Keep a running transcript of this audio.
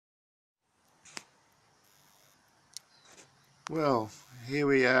Well, here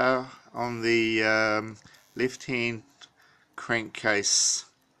we are on the left-hand crankcase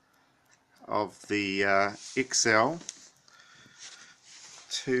of the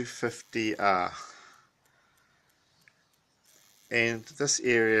XL250R, and this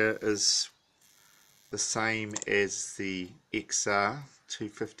area is the same as the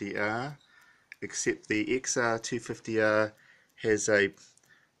XR250R, except the XR250R has a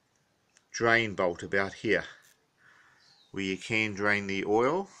drain bolt about here where you can drain the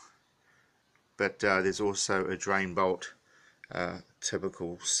oil, but there's also a drain bolt,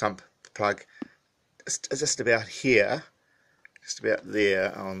 typical sump plug, just about here, just about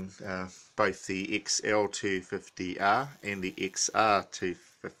there on both the XL250R and the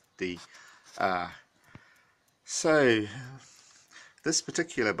XR250R. So this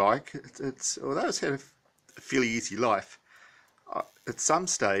particular bike, although it's had a fairly easy life, at some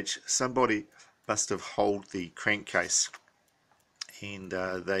stage somebody must have holed the crankcase, and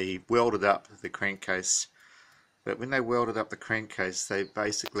they welded up the crankcase. But when they welded up the crankcase, they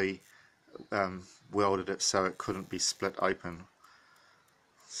basically welded it so it couldn't be split open.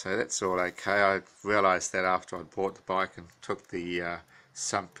 So that's all okay. I realised that after I bought the bike and took the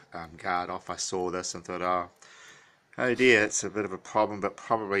sump guard off. I saw this and thought, oh dear, it's a bit of a problem, but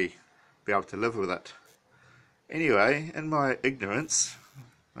probably be able to live with it. Anyway, in my ignorance,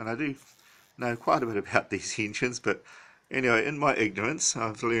 and I do know quite a bit about these engines, but anyway, in my ignorance,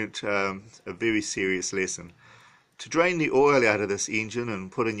 I've learnt a very serious lesson. To drain the oil out of this engine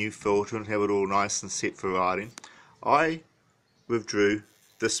and put a new filter and have it all nice and set for riding, I withdrew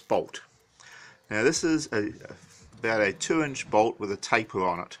this bolt. Now this is about a 2-inch bolt with a taper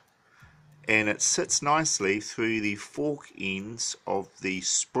on it, and it sits nicely through the fork ends of the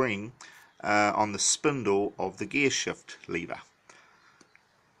spring on the spindle of the gear shift lever.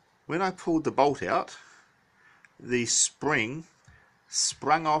 When I pulled the bolt out, the spring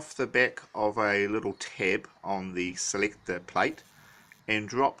sprung off the back of a little tab on the selector plate and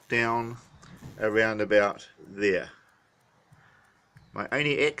dropped down around about there. My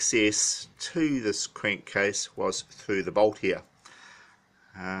only access to this crankcase was through the bolt here.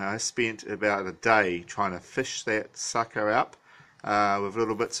 I spent about a day trying to fish that sucker up with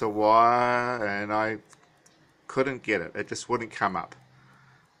little bits of wire, and I couldn't get it. It just wouldn't come up.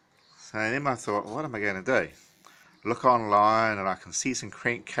 So then I thought, what am I going to do? Look online, and I can see some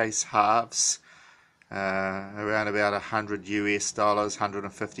crankcase halves around about $100 US,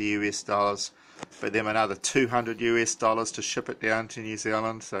 150 US dollars, but then another $200 US dollars to ship it down to New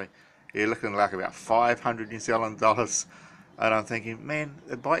Zealand. So you're looking like about 500 New Zealand dollars. And I'm thinking, man,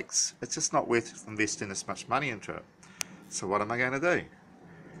 the bike's, it's just not worth investing this much money into it. So what am I going to do?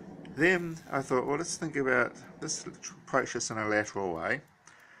 Then I thought, well, let's think about this, approach this in a lateral way.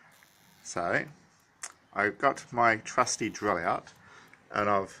 So I got my trusty drill out, and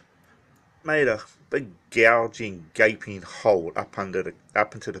I've made a big gouging, gaping hole up into the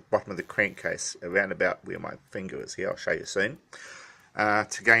bottom of the crankcase, around about where my finger is here. I'll show you soon,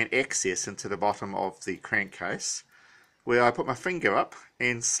 to gain access into the bottom of the crankcase, where I put my finger up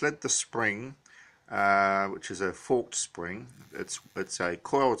and slid the spring, which is a forked spring. It's a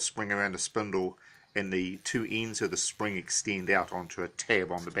coiled spring around a spindle, and the two ends of the spring extend out onto a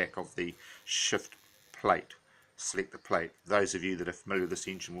tab on the back of the shift plate, selector plate. Those of you that are familiar with this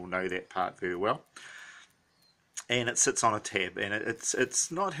engine will know that part very well. And it sits on a tab, and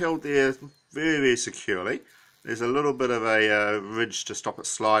it's not held there very, very securely. There's a little bit of a ridge to stop it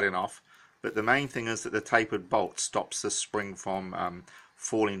sliding off, but the main thing is that the tapered bolt stops the spring from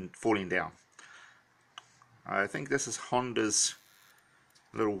falling down. I think this is Honda's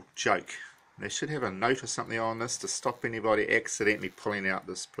little joke. They should have a note or something on this to stop anybody accidentally pulling out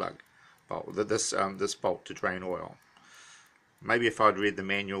this plug bolt, this bolt to drain oil. Maybe if I'd read the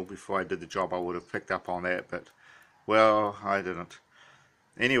manual before I did the job, I would have picked up on that, but well, I didn't.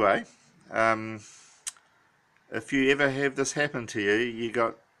 Anyway, if you ever have this happen to you, you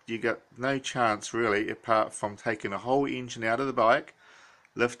got no chance really, apart from taking a whole engine out of the bike,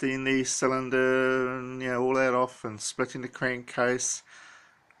 lifting the cylinder and all that off, and splitting the crankcase,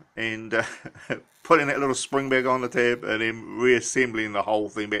 and putting that little spring back on the tab, and then reassembling the whole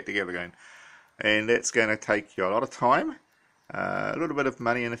thing back together again. And that's going to take you a lot of time, a little bit of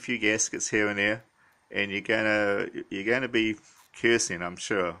money, and a few gaskets here and there, and you're going to be cursing, I'm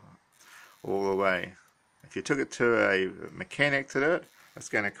sure, all the way. If you took it to a mechanic to do it, it's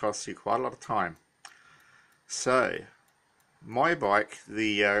going to cost you quite a lot of time. So my bike,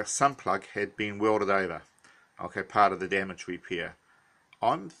 the sun plug had been welded over. Okay, part of the damage repair.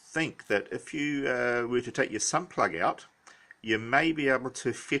 I think that if you were to take your sun plug out, you may be able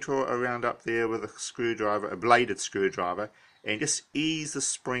to fiddle around up there with a screwdriver, a bladed screwdriver, and just ease the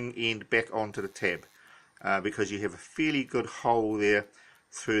spring end back onto the tab, because you have a fairly good hole there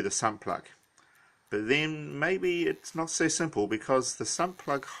through the sump plug. But then maybe it's not so simple, because the sump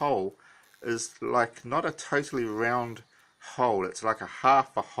plug hole is like not a totally round hole. It's like a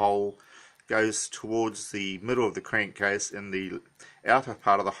half a hole goes towards the middle of the crankcase, and the outer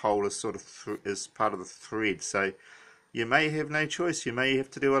part of the hole is sort of is part of the thread. So you may have no choice. You may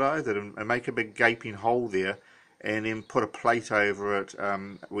have to do what I did and make a big gaping hole there, and then put a plate over it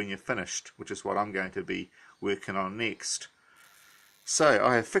when you're finished, which is what I'm going to be working on next. So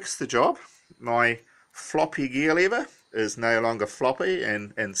I have fixed the job. My floppy gear lever is no longer floppy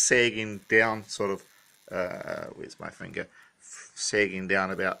and sagging down, sort of, where's my finger, sagging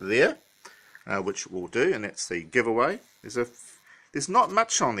down about there, which will do, and that's the giveaway. There's not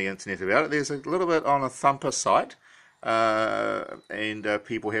much on the internet about it. There's a little bit on a Thumper site, and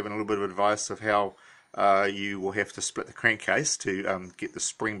people having a little bit of advice of how you will have to split the crankcase to get the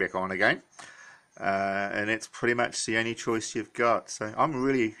spring back on again, and that's pretty much the only choice you've got. So I'm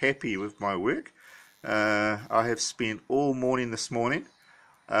really happy with my work. I have spent all morning this morning,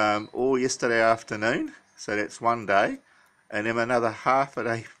 all yesterday afternoon, so that's one day, and then another half a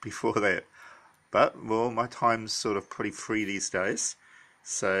day before that. But, well, my time's sort of pretty free these days,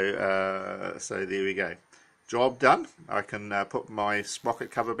 so so there we go. Job done. I can put my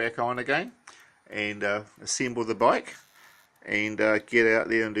sprocket cover back on again and assemble the bike and get out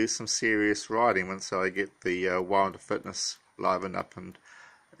there and do some serious riding once I get the Wilder Fitness livened up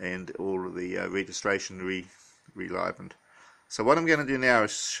and all of the registration relivened. So what I'm going to do now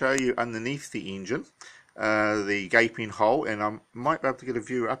is show you underneath the engine the gaping hole, and I might be able to get a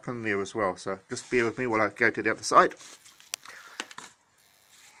view up in there as well, so just bear with me while I go to the other side.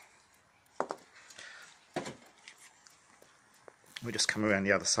 We just come around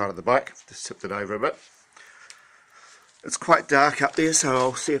the other side of the bike, just tipped it over a bit. It's quite dark up there, so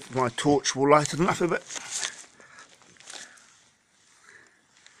I'll see if my torch will light it up a bit.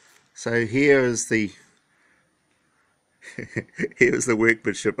 So here is the here's the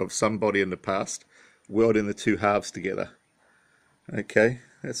workmanship of somebody in the past welding the two halves together. Okay,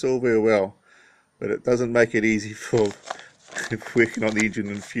 that's all very well, but it doesn't make it easy for working on the engine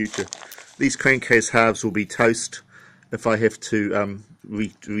in the future. These crankcase halves will be toast if I have to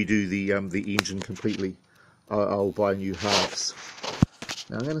redo the engine completely. I'll buy new halves.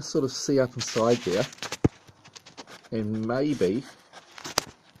 Now I'm going to sort of see up inside there, and maybe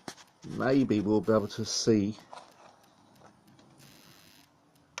we'll be able to see,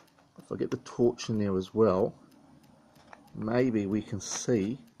 if I get the torch in there as well, maybe we can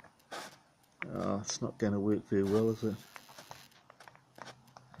see. Oh, it's not going to work very well, is it?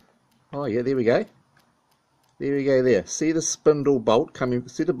 Oh yeah, there we go. There we go there. See the spindle bolt coming,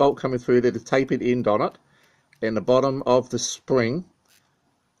 see the bolt coming through there, the tapered end on it, and the bottom of the spring,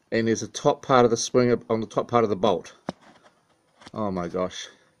 and there's a top part of the spring on the top part of the bolt. Oh my gosh.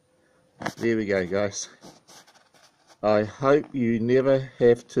 There we go, guys. I hope you never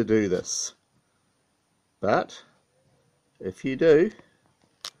have to do this, but if you do,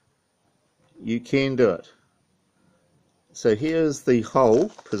 you can do it. So here's the hole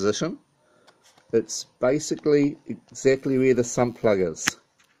position. It's basically exactly where the sump plug is,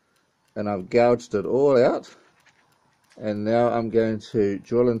 and I've gouged it all out, and now I'm going to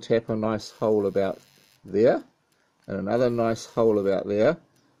drill and tap a nice hole about there, and another nice hole about there,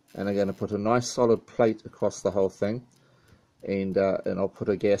 and I'm going to put a nice solid plate across the whole thing, and I'll put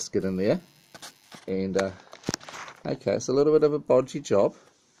a gasket in there, and okay, it's a little bit of a bodgy job,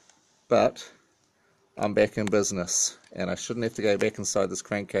 but I'm back in business, and I shouldn't have to go back inside this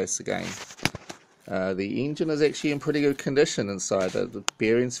crankcase again. The engine is actually in pretty good condition inside. The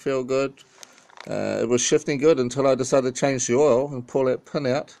bearings feel good. It was shifting good until I decided to change the oil and pull that pin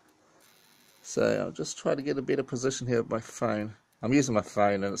out. So I'll just try to get a better position here with my phone. I'm using my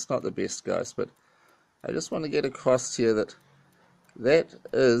phone and it's not the best, guys, but I just want to get across here that that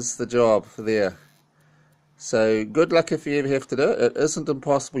is the job for there. So good luck if you ever have to do it. It isn't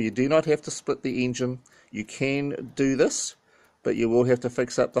impossible. You do not have to split the engine. You can do this, but you will have to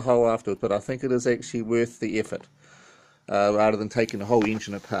fix up the hole afterwards. But I think it is actually worth the effort, rather than taking the whole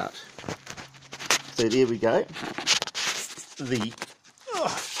engine apart. So there we go. The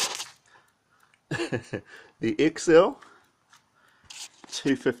the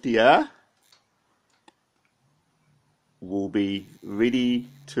XL250R will be ready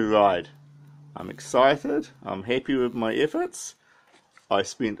to ride. I'm excited. I'm happy with my efforts. I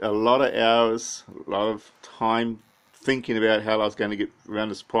spent a lot of hours, a lot of time thinking about how I was going to get around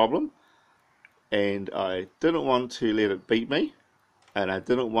this problem, and I didn't want to let it beat me, and I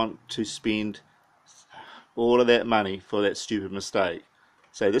didn't want to spend all of that money for that stupid mistake.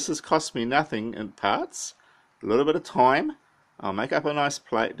 So this has cost me nothing in parts, a little bit of time. I'll make up a nice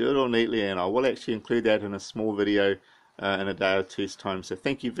plate, do it all neatly, and I will actually include that in a small video in a day or two's time. So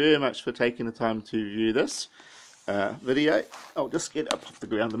thank you very much for taking the time to view this video. I'll just get up off the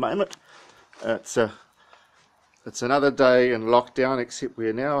ground a moment. It's another day in lockdown, except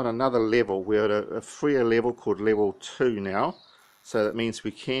we're now on another level. We're at a freer level called level 2 now. So that means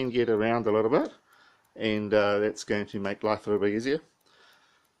we can get around a little bit, and that's going to make life a little bit easier.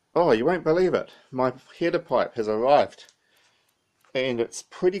 Oh, you won't believe it. My header pipe has arrived, and it's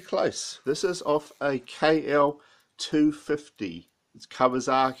pretty close. This is off a XL250. It's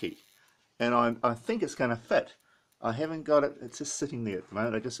Kawasaki, and I think it's going to fit. I haven't got it. It's just sitting there at the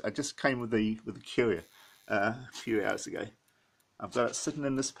moment. I just came with the courier a few hours ago. I've got it sitting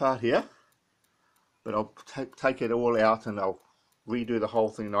in this part here, but I'll take it all out and I'll redo the whole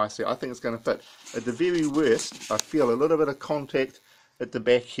thing nicely. I think it's going to fit. At the very worst, I feel a little bit of contact at the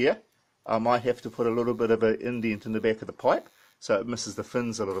back here. I might have to put a little bit of an indent in the back of the pipe so it misses the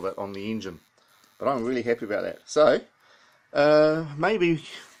fins a little bit on the engine. But I'm really happy about that. So maybe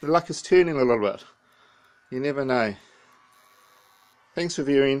the luck is turning a little bit. You never know. Thanks for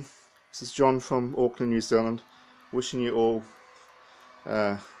viewing. This is John from Auckland, New Zealand, wishing you all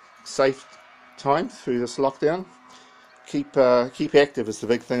safe time through this lockdown. Keep active is the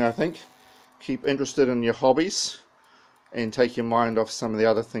big thing, I think. Keep interested in your hobbies and take your mind off some of the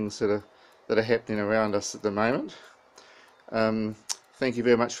other things that are happening around us at the moment. Thank you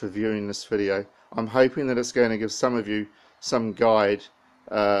very much for viewing this video. I'm hoping that it's going to give some of you some guide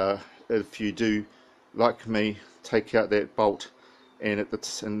if you do, like me, take out that bolt and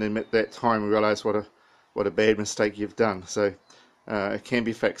then at that time realize what a bad mistake you've done. So it can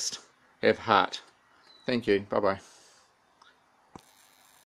be fixed. Have heart. Thank you. Bye bye.